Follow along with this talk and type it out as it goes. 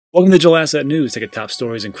Welcome to Digital Asset News. Take a top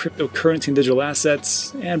stories in cryptocurrency and digital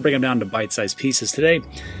assets and break them down to bite-sized pieces. Today,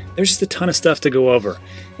 there's just a ton of stuff to go over,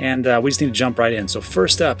 and we just need to jump right in. So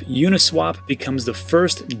first up, UniSwap becomes the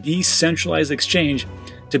first decentralized exchange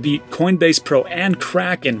to beat Coinbase Pro and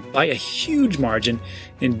Kraken by a huge margin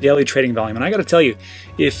in daily trading volume. And I got to tell you,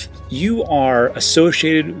 if you are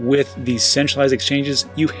associated with these centralized exchanges,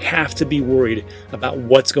 you have to be worried about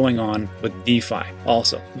what's going on with DeFi.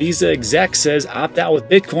 Also, Visa Exec says opt out with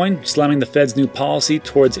Bitcoin, slamming the Fed's new policy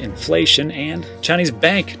towards inflation, and Chinese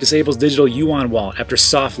bank disables digital Yuan wallet after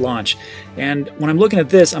soft launch. And when I'm looking at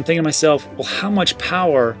this, I'm thinking to myself, well, how much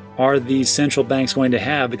power are these central banks going to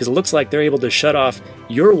have? Because it looks like they're able to shut off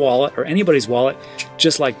your wallet or anybody's wallet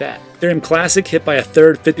just like that. Ethereum Classic hit by a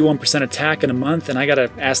third 51% attack in a month, and I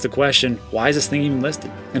gotta ask the question, why is this thing even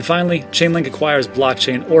listed? And finally, Chainlink acquires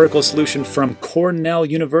blockchain Oracle solution from Cornell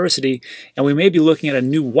University, and we may be looking at a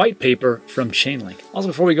new white paper from Chainlink. Also,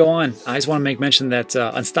 before we go on, I just want to make mention that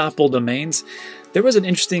 �nstoppable domains, there was an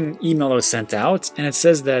interesting email that was sent out, and it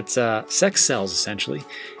says that sex sells essentially,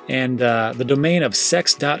 and the domain of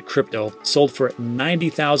sex.crypto sold for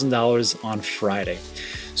 $90,000 on Friday.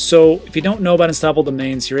 So if you don't know about �nstoppable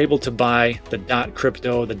domains, you're able to buy the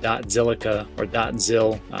 .crypto, the .zilliqa, or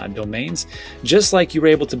 .zil domains, just like you were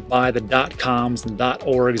able to buy the .coms and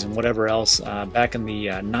 .orgs and whatever else back in the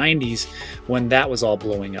 90s when that was all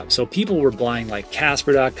blowing up. So people were buying like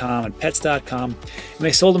Casper.com and Pets.com, and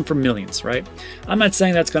they sold them for millions, right? I'm not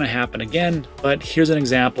saying that's going to happen again, but here's an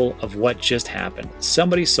example of what just happened.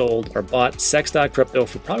 Somebody sold or bought sex.crypto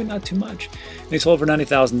for probably not too much. They sold for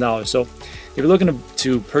 $90,000. So if you're looking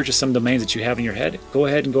to purchase some domains that you have in your head, go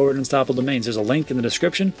ahead and go over to �nstoppable domains. There's a link in the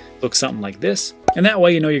description. Looks something like this. And that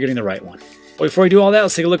way you know you're getting the right one. Well, before we do all that,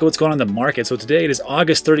 let's take a look at what's going on in the market. So today it is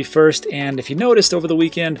August 31st. And if you noticed over the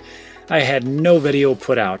weekend, I had no video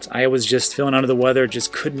put out. I was just feeling under the weather,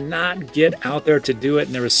 just could not get out there to do it.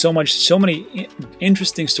 And there was so many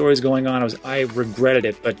interesting stories going on. I regretted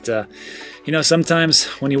it. But, you know, sometimes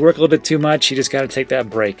when you work a little bit too much, you just got to take that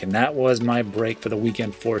break. And that was my break for the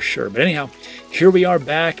weekend for sure. But anyhow, here we are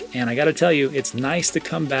back. And I got to tell you, it's nice to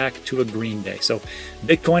come back to a green day. So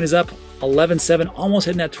Bitcoin is up 11.7, almost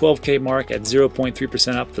hitting that 12K mark at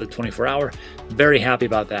 0.3% up for the 24-hour. Very happy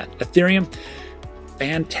about that. Ethereum,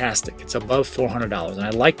 fantastic. It's above $400. And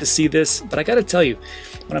I like to see this, but I got to tell you,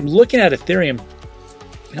 when I'm looking at Ethereum,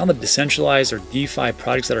 and all the decentralized or DeFi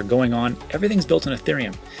projects that are going on, everything's built on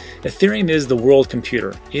Ethereum. Ethereum is the world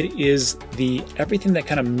computer. It is everything that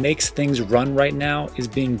kind of makes things run right now is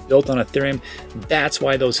being built on Ethereum. That's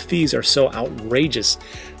why those fees are so outrageous.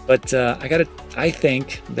 But I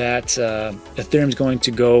think that Ethereum's going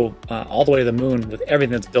to go all the way to the moon with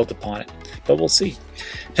everything that's built upon it. But we'll see.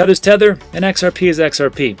 Tether's Tether and XRP is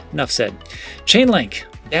XRP. Enough said. Chainlink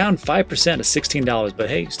down 5% to $16, but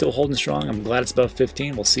hey, still holding strong. I'm glad it's above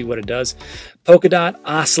 15. We'll see what it does. Polkadot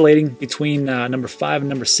oscillating between number 5 and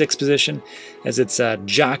number 6 position as it's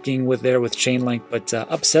jockeying with Chainlink, but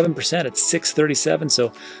up 7% at $637.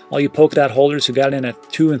 So all you Polkadot holders who got in at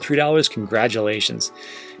 $2 and $3, congratulations.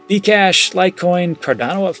 Bcash, Litecoin,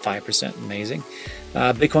 Cardano up 5%. Amazing.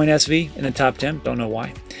 Bitcoin SV in the top 10. Don't know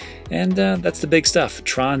why. And that's the big stuff.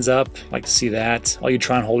 Tron's up. Like to see that. All you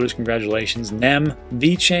Tron holders, congratulations. NEM,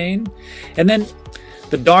 VeChain. And then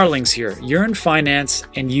the darlings here, Yuan Finance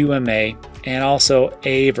and UMA, and also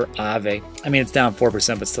AVE or AVE. I mean, it's down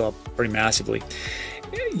 4%, but still up pretty massively.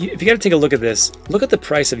 If you got to take a look at this, look at the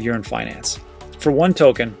price of Yuan Finance. For one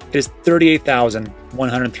token, it is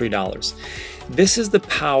 $38,103. This is the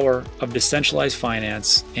power of decentralized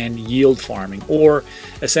finance and yield farming, or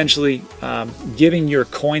essentially giving your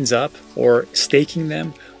coins up or staking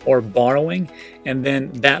them or borrowing, and then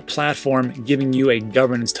that platform giving you a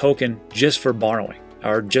governance token just for borrowing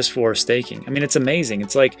or just for staking. I mean, it's amazing.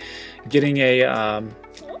 It's like getting a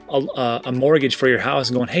mortgage for your house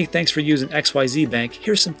and going, hey, thanks for using XYZ Bank.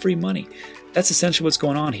 Here's some free money. That's essentially what's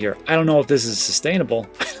going on here. I don't know if this is sustainable.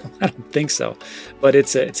 I don't think so, but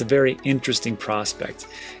it's a very interesting prospect.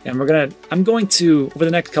 And I'm going to over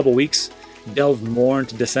the next couple weeks delve more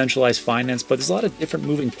into decentralized finance, but there's a lot of different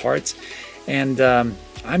moving parts, and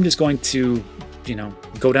I'm just going to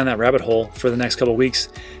go down that rabbit hole for the next couple weeks,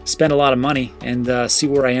 spend a lot of money, and see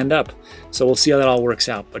where I end up. So we'll see how that all works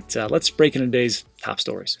out. But let's break into today's top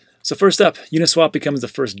stories. So first up, UniSwap becomes the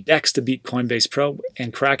first DEX to beat Coinbase Pro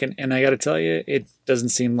and Kraken. And I got to tell you, it doesn't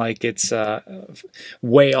seem like it's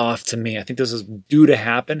way off to me. I think this is due to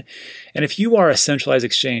happen. And if you are a centralized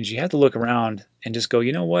exchange, you have to look around and just go,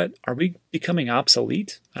 you know what? Are we becoming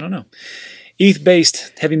obsolete? I don't know.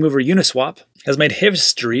 ETH-based heavy mover UniSwap has made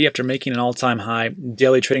history after making an all-time high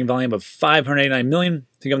daily trading volume of 589 million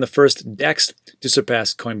to become the first DEX to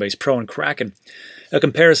surpass Coinbase Pro and Kraken. A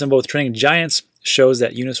comparison of both trading giants shows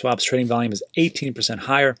that UniSwap's trading volume is 18%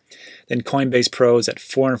 higher than Coinbase Pro's at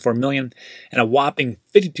 404 million and a whopping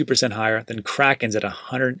 52% higher than Kraken's at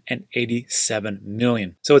 187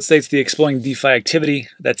 million. So it states the exploding DeFi activity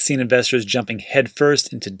that's seen investors jumping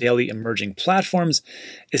headfirst into daily emerging platforms,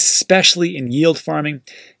 especially in yield farming,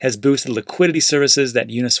 has boosted liquidity services that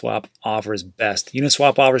UniSwap offers best.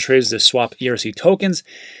 UniSwap offers traders to swap ERC tokens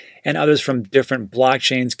and others from different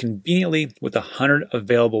blockchains conveniently with 100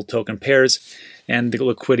 available token pairs, and the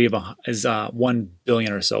liquidity is 1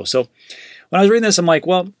 billion or so. So when I was reading this, I'm like,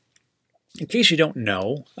 well, in case you don't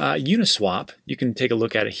know, UniSwap, you can take a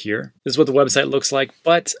look at it here. This is what the website looks like,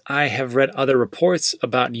 but I have read other reports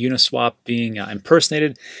about UniSwap being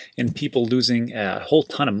impersonated and people losing a whole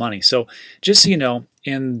ton of money. So just so you know,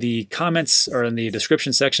 in the comments or in the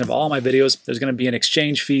description section of all my videos, there's going to be an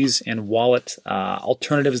exchange fees and wallet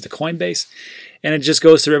alternatives to Coinbase. And it just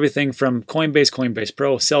goes through everything from Coinbase, Coinbase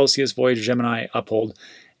Pro, Celsius, Voyager, Gemini, Uphold,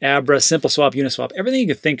 Abra, SimpleSwap, UniSwap, everything you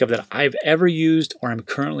can think of that I've ever used or I'm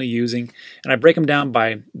currently using. And I break them down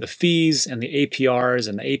by the fees and the APRs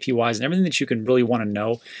and the APYs and everything that you can really want to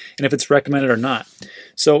know and if it's recommended or not.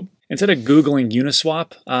 So instead of Googling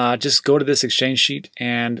UniSwap, just go to this exchange sheet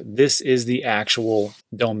and this is the actual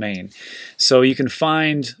domain. So you can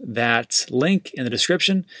find that link in the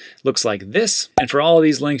description. Looks like this. And for all of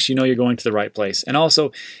these links, you know you're going to the right place. And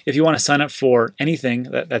also, if you want to sign up for anything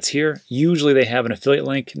that's here, usually they have an affiliate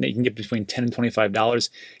link that you can get between $10 and $25.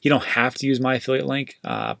 You don't have to use my affiliate link,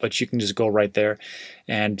 but you can just go right there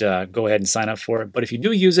and go ahead and sign up for it. But if you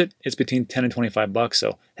do use it, it's between 10 and 25 bucks,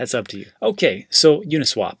 so that's up to you. Okay, so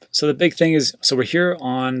UniSwap. So the big thing is, so we're here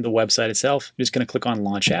on the website itself. I'm just going to click on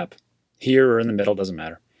Launch App. Here or in the middle, doesn't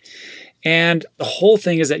matter. And the whole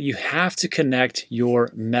thing is that you have to connect your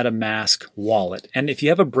MetaMask wallet. And if you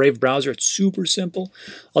have a Brave browser, it's super simple.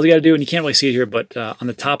 All you got to do, and you can't really see it here, but on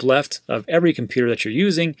the top left of every computer that you're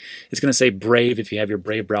using, it's going to say Brave if you have your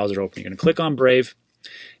Brave browser open. You're going to click on Brave.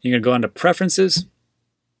 You're going to go into Preferences.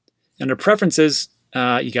 Under Preferences,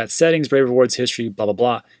 you got Settings, Brave Rewards, History, blah, blah,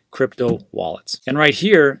 blah. Crypto wallets. And right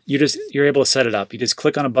here, you're able to set it up. You just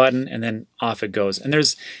click on a button and then off it goes. And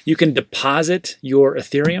you can deposit your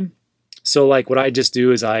Ethereum. So like what I just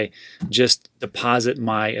do is I just deposit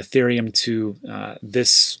my Ethereum to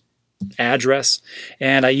this address,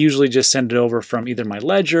 and I usually just send it over from either my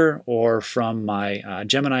Ledger or from my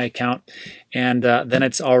Gemini account, and then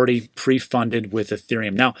it's already pre-funded with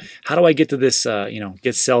Ethereum. Now, how do I get to this,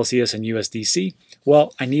 get Celsius and USDC?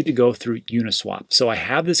 Well, I need to go through UniSwap. So I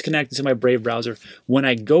have this connected to my Brave browser. When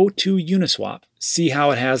I go to UniSwap, see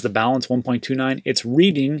how it has the balance 1.29? It's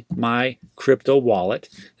reading my crypto wallet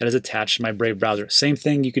that is attached to my Brave browser. Same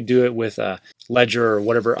thing, you could do it with Ledger or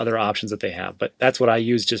whatever other options that they have, but that's what I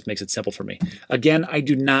use, just makes it simple for me. Again, I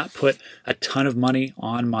do not put a ton of money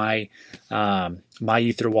on my my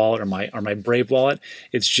Ether wallet or my Brave wallet.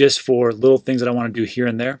 It's just for little things that I want to do here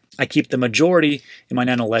and there. I keep the majority in my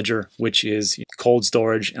Nano Ledger, which is cold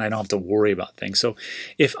storage, and I don't have to worry about things. So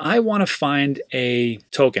if I want to find a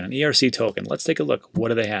token, an ERC token, let's take a look. What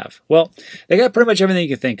do they have? Well, they got pretty much everything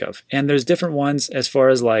you can think of, and there's different ones as far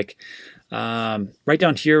as like right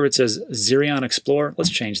down here it says Xerion Explorer.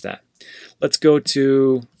 Let's change that. Let's go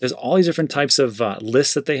to, there's all these different types of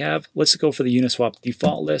lists that they have. Let's go for the UniSwap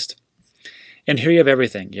default list. And here you have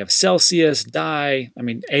everything. You have Celsius, DAI,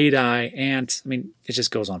 ADAI, Ant. It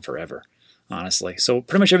just goes on forever, honestly. So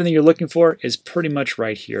pretty much everything you're looking for is pretty much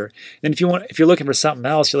right here. Then if you're looking for something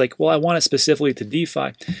else, you're like, well, I want it specifically to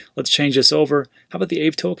DeFi. Let's change this over. How about the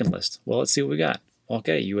Aave token list? Well, let's see what we got.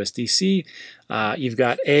 Okay, USDC. You've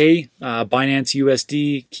got Binance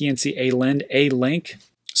USD, KNC, A-Link.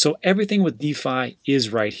 So everything with DeFi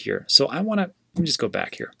is right here. So let me just go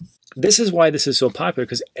back here. This is why this is so popular,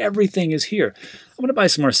 because everything is here. I'm going to buy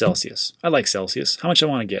some more Celsius. I like Celsius. How much I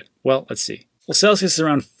want to get? Well, let's see. Well, Celsius is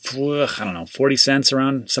around, 40 cents,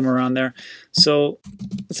 somewhere around there. So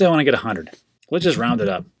let's say I want to get 100. Let's just round it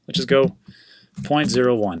up. Let's just go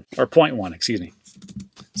 0.01, or 0.1, excuse me.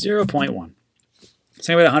 0.1.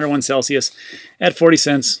 Same with 101 Celsius at 40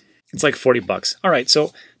 cents. It's like 40 bucks. All right,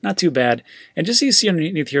 so not too bad. And just so you see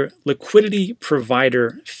underneath here, liquidity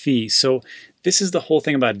provider fee. So this is the whole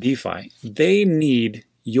thing about DeFi. They need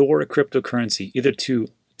your cryptocurrency either to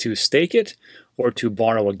stake it or to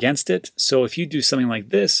borrow against it. So if you do something like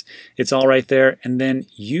this, it's all right there, and then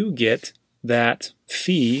you get that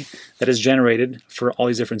fee that is generated for all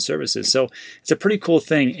these different services. So it's a pretty cool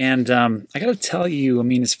thing. And I got to tell you,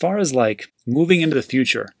 as far as like moving into the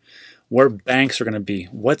future, where banks are going to be,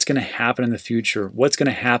 what's going to happen in the future, what's going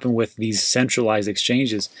to happen with these centralized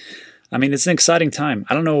exchanges. I mean, it's an exciting time.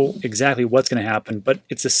 I don't know exactly what's going to happen, but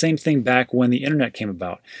it's the same thing back when the internet came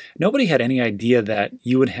about. Nobody had any idea that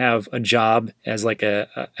you would have a job as like an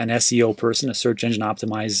SEO person, a search engine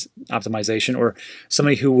optimization, or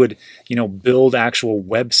somebody who would, build actual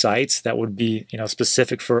websites that would be,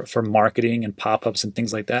 specific for marketing and pop-ups and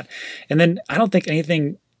things like that. And then I don't think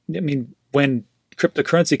anything, when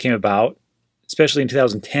cryptocurrency came about, especially in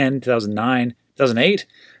 2010, 2009, 2008,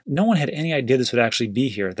 no one had any idea this would actually be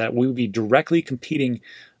here, that we would be directly competing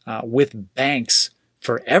with banks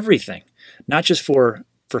for everything, not just for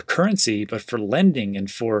currency, but for lending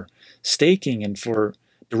and for staking and for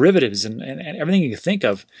derivatives and everything you can think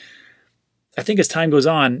of. I think as time goes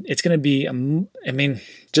on, it's going to be,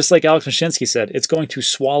 just like Alex Mashinsky said, it's going to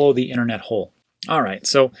swallow the internet whole. All right,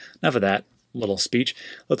 so enough of that little speech.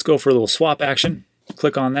 Let's go for a little swap action.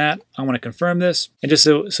 Click on that. I want to confirm this. And just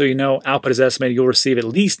so you know, output is estimated. You'll receive at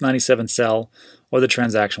least 97 sell or the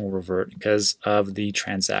transaction will revert because of the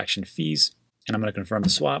transaction fees. And I'm going to confirm the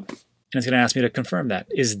swap. And it's going to ask me to confirm that.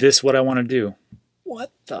 Is this what I want to do?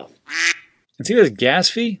 What the? And see this gas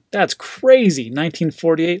fee? That's crazy.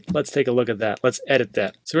 1948. Let's take a look at that. Let's edit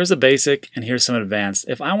that. So here's the basic and here's some advanced.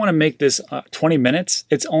 If I want to make this 20 minutes,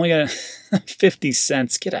 it's only going to 50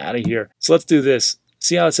 cents. Get out of here. So let's do this.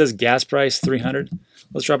 See how it says gas price 300?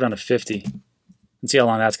 Let's drop it down to 50 and see how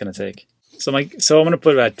long that's going to take. So I'm going to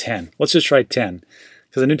put it at 10. Let's just try 10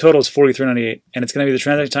 because the new total is 43.98 and it's going to be the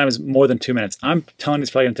transaction time is more than 2 minutes. I'm telling you it's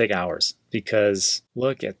probably going to take hours because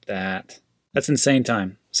look at that. That's insane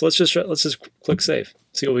time. So let's just click save.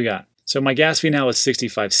 See what we got. So my gas fee now is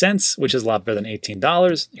 65 cents, which is a lot better than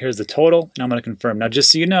 $18. Here's the total, and I'm going to confirm. Now,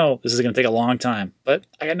 just so you know, this is going to take a long time, but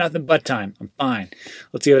I got nothing but time. I'm fine.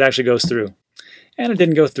 Let's see if it actually goes through. And it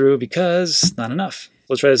didn't go through because not enough.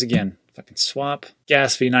 Let's try this again. If I can swap,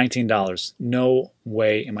 gas fee $19. No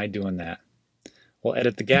way am I doing that. We'll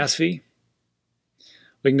edit the gas fee.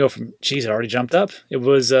 We can go from, geez, it already jumped up. It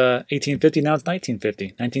was $18.50, now it's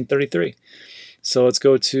 $19.50, $19.33. So let's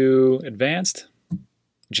go to advanced,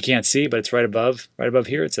 which you can't see, but it's right above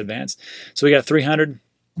here, it's advanced. So we got 300.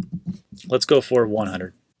 Let's go for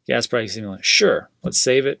 100. Gas price, sure, let's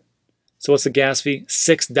save it. So what's the gas fee?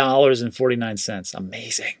 $6.49.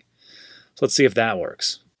 Amazing. So let's see if that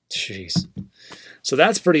works. Jeez. So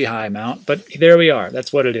that's a pretty high amount, but there we are.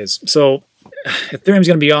 That's what it is. So Ethereum's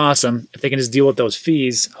going to be awesome. If they can just deal with those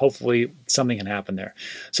fees, hopefully something can happen there.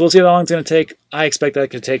 So we'll see how long it's going to take. I expect that it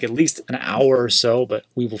could take at least an hour or so, but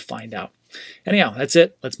we will find out. Anyhow, that's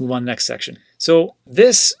it. Let's move on to the next section. So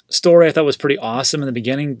this story I thought was pretty awesome in the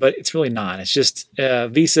beginning, but it's really not. It's just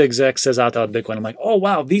Visa Exec says out loud Bitcoin. I'm like, oh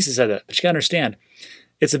wow, Visa said that. But you gotta understand,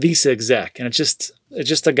 it's a Visa Exec, and it's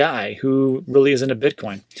just a guy who really is into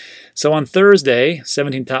Bitcoin. So on Thursday,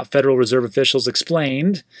 17 top Federal Reserve officials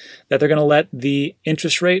explained that they're going to let the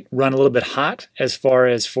interest rate run a little bit hot as far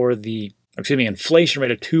as for the inflation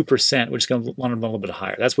rate of 2%, which is going to run a little bit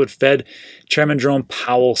higher. That's what Fed Chairman Jerome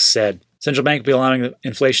Powell said. Central bank will be allowing the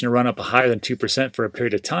inflation to run up higher than 2% for a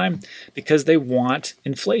period of time because they want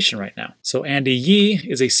inflation right now. So Andy Yee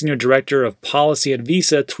is a senior director of policy at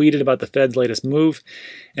Visa, tweeted about the Fed's latest move.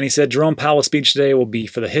 And he said, Jerome Powell's speech today will be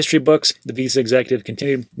for the history books. The Visa executive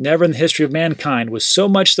continued, never in the history of mankind was so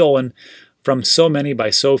much stolen from so many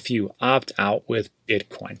by so few. Opt out with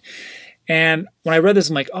Bitcoin. And when I read this,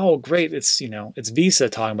 I'm like, oh, great, it's Visa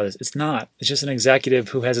talking about this. It's not. It's just an executive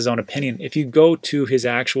who has his own opinion. If you go to his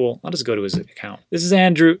actual, I'll just go to his account. This is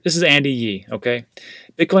Andy Yee, okay?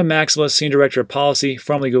 Bitcoin maximalist, senior director of policy,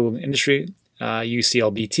 formerly Google Industry,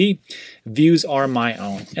 UCLBT. Views are my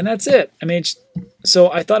own. And that's it.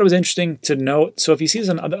 So I thought it was interesting to note. So if you see this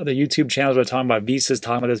on other YouTube channels where they're talking about Visa's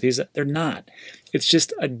talking about this Visa, they're not. It's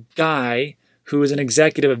just a guy who is an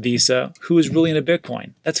executive of Visa, who is really into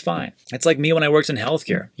Bitcoin. That's fine. It's like me when I worked in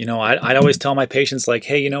healthcare. I'd always tell my patients, like,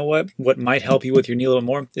 hey, you know what? What might help you with your knee a little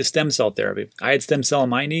more is stem cell therapy. I had stem cell in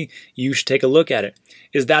my knee. You should take a look at it.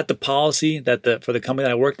 Is that the policy that for the company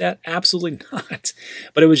that I worked at? Absolutely not.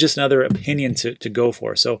 But it was just another opinion to go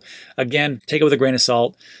for. So again, take it with a grain of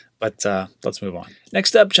salt. But let's move on.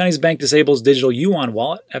 Next up, Chinese bank disables digital yuan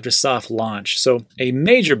wallet after soft launch. So a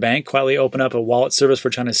major bank quietly opened up a wallet service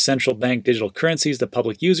for China's central bank digital currencies to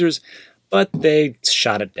public users, but they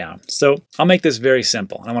shot it down. So I'll make this very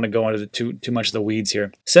simple. I don't want to go into too much of the weeds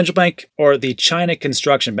here. Central Bank, or the China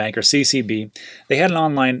Construction Bank, or CCB, they had an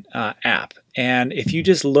online app. And if you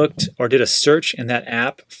just looked or did a search in that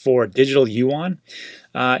app for digital yuan,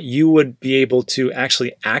 you would be able to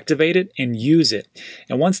actually activate it and use it.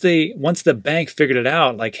 And once the bank figured it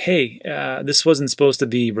out, like, hey, this wasn't supposed to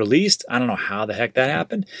be released. I don't know how the heck that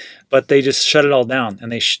happened, but they just shut it all down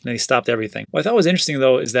and they stopped everything. What I thought was interesting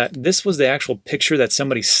though is that this was the actual picture that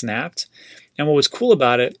somebody snapped. And what was cool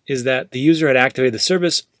about it is that the user had activated the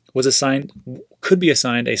service, could be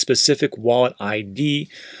assigned a specific wallet ID,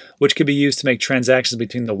 which could be used to make transactions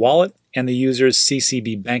between the wallet and the user's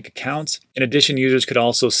CCB bank accounts. In addition, users could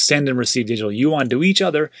also send and receive digital yuan to each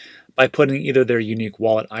other by putting either their unique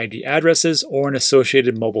wallet ID addresses or an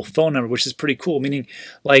associated mobile phone number, which is pretty cool. Meaning,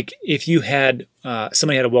 like, if you had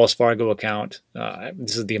somebody had a Wells Fargo account,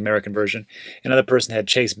 this is the American version, another person had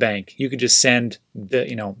Chase Bank, you could just send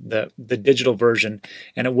the digital version,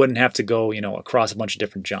 and it wouldn't have to go across a bunch of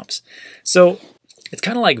different jumps. So it's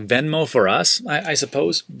kind of like Venmo for us, I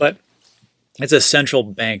suppose, but it's a central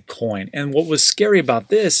bank coin. And what was scary about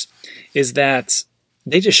this is that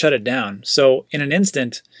they just shut it down. So in an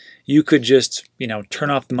instant, you could just, turn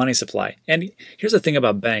off the money supply. And here's the thing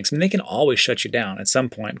about banks. I mean, they can always shut you down at some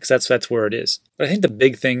point because that's where it is. But I think the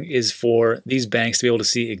big thing is for these banks to be able to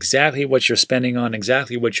see exactly what you're spending on,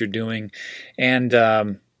 exactly what you're doing, and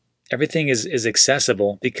everything is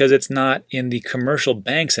accessible because it's not in the commercial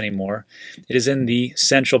banks anymore. It is in the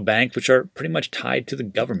central bank, which are pretty much tied to the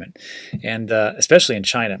government, and especially in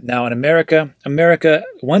China. Now in America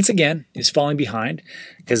once again is falling behind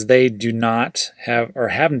because they do not have or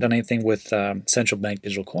haven't done anything with central bank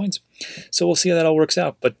digital coins. So we'll see how that all works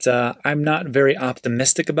out. But I'm not very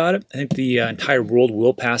optimistic about it. I think the entire world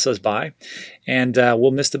will pass us by, and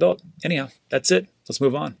we'll miss the boat. Anyhow, that's it. Let's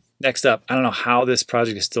move on. Next up, I don't know how this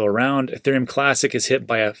project is still around. Ethereum Classic is hit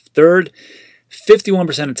by a third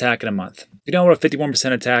 51% attack in a month. If you don't know what a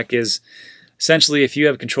 51% attack is, essentially if you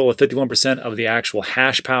have control of 51% of the actual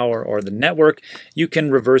hash power or the network, you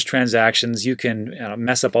can reverse transactions, you can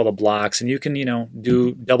mess up all the blocks, and you can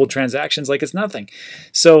do double transactions like it's nothing.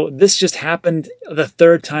 So this just happened the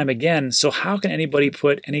third time again. So how can anybody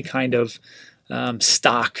put any kind of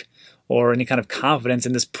stock or any kind of confidence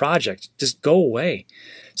in this project? Just go away.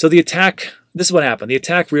 So the attack, this is what happened. The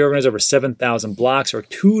attack reorganized over 7,000 blocks, or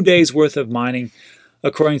 2 days worth of mining,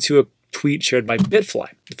 according to a tweet shared by Bitfly.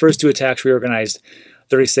 The first two attacks reorganized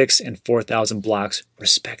 36 and 4,000 blocks,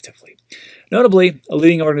 respectively. Notably, a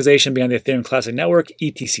leading organization behind the Ethereum Classic Network,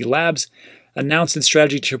 ETC Labs, announced its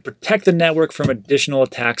strategy to protect the network from additional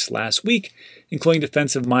attacks last week, including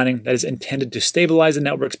defensive mining that is intended to stabilize the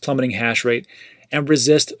network's plummeting hash rate and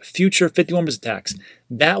resist future 51% attacks.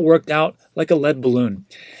 That worked out like a lead balloon.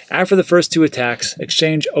 After the first two attacks,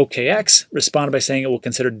 exchange OKX responded by saying it will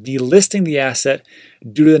consider delisting the asset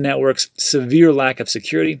due to the network's severe lack of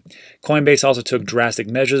security. Coinbase also took drastic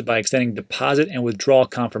measures by extending deposit and withdrawal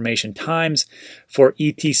confirmation times for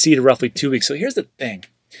ETC to roughly 2 weeks. So here's the thing.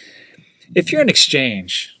 If you're an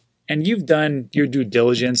exchange and you've done your due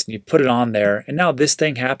diligence and you put it on there, and now this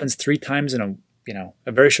thing happens 3 times in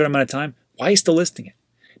a very short amount of time, why are you still listing it?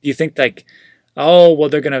 Do you think like, oh, well,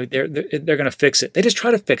 they're gonna fix it? They just try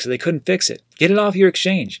to fix it. They couldn't fix it. Get it off your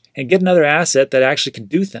exchange and get another asset that actually can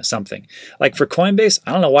do something. Like for Coinbase,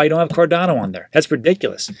 I don't know why you don't have Cardano on there. That's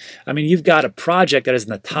ridiculous. I mean, you've got a project that is in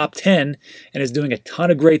the top 10 and is doing a ton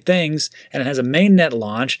of great things, and it has a mainnet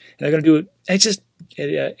launch, and they're gonna do it.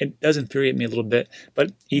 It does infuriate me a little bit,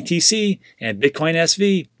 but ETC and Bitcoin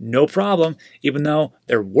SV, no problem, even though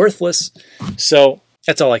they're worthless. So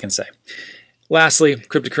that's all I can say. Lastly,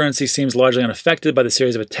 cryptocurrency seems largely unaffected by the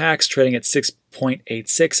series of attacks, trading at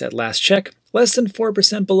 6.86 at last check, less than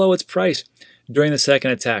 4% below its price during the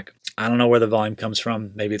second attack. I don't know where the volume comes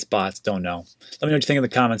from. Maybe it's bots, don't know. Let me know what you think in the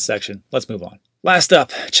comments section. Let's move on. Last up,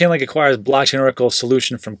 Chainlink acquires blockchain oracle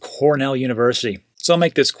solution from Cornell University. So I'll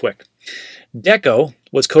make this quick. Deco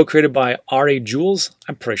was co-created by Ari Jules,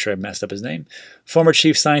 I'm pretty sure I messed up his name, former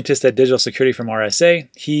chief scientist at digital security from RSA.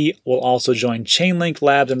 He will also join Chainlink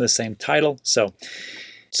Labs under the same title. So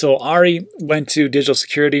Ari went to digital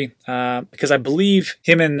security because I believe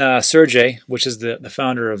him and Sergey, which is the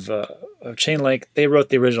founder of Chainlink, they wrote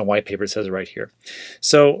the original white paper. It says it right here.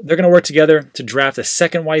 So they're going to work together to draft a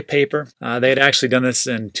second white paper. They had actually done this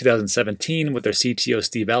in 2017 with their CTO,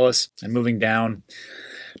 Steve Ellis, and moving down.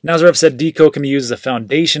 Nazarov said Deco can be used as a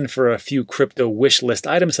foundation for a few crypto wish list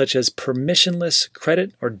items such as permissionless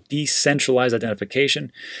credit or decentralized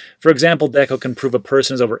identification. For example, Deco can prove a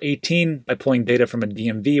person is over 18 by pulling data from a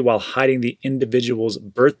DMV while hiding the individual's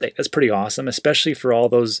birth date. That's pretty awesome, especially for all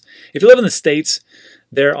those. If you live in the States,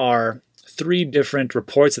 there are 3 different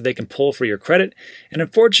reports that they can pull for your credit, and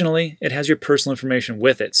unfortunately, it has your personal information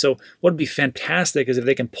with it. So what would be fantastic is if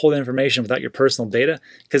they can pull the information without your personal data,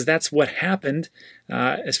 because that's what happened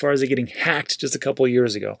as far as it getting hacked just a couple of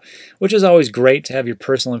years ago, which is always great to have your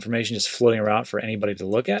personal information just floating around for anybody to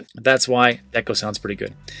look at. That's why DECO sounds pretty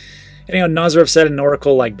good. Anyhow, Nazarov said an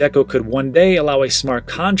oracle like DECO could one day allow a smart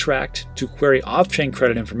contract to query off-chain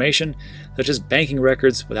credit information, such as banking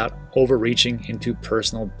records, without overreaching into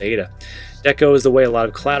personal data. DECO is the way a lot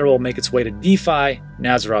of collateral will make its way to DeFi,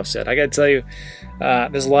 Nazarov said. I gotta tell you,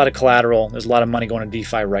 there's a lot of collateral, there's a lot of money going to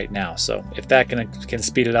DeFi right now. So if that can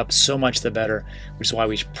speed it up, so much the better, which is why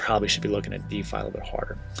we probably should be looking at DeFi a little bit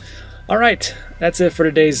harder. All right, that's it for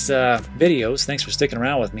today's videos. Thanks for sticking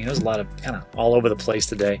around with me. There's a lot of kind of all over the place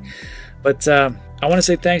today. But I want to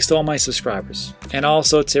say thanks to all my subscribers and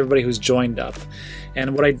also to everybody who's joined up.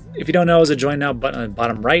 And if you don't know, is a join now button on the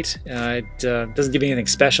bottom right. It doesn't give you anything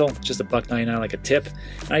special, just $1.99 like a tip.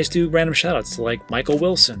 And I just do random shoutouts to like Michael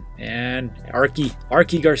Wilson and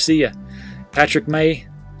Arky Garcia, Patrick May,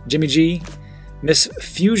 Jimmy G, Miss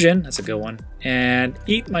Fusion, that's a good one, and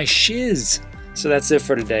Eat My Shiz. So that's it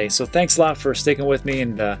for today. So thanks a lot for sticking with me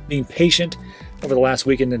and being patient over the last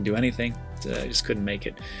weekend. Didn't do anything. I just couldn't make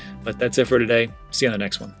it. But that's it for today. See you on the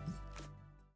next one.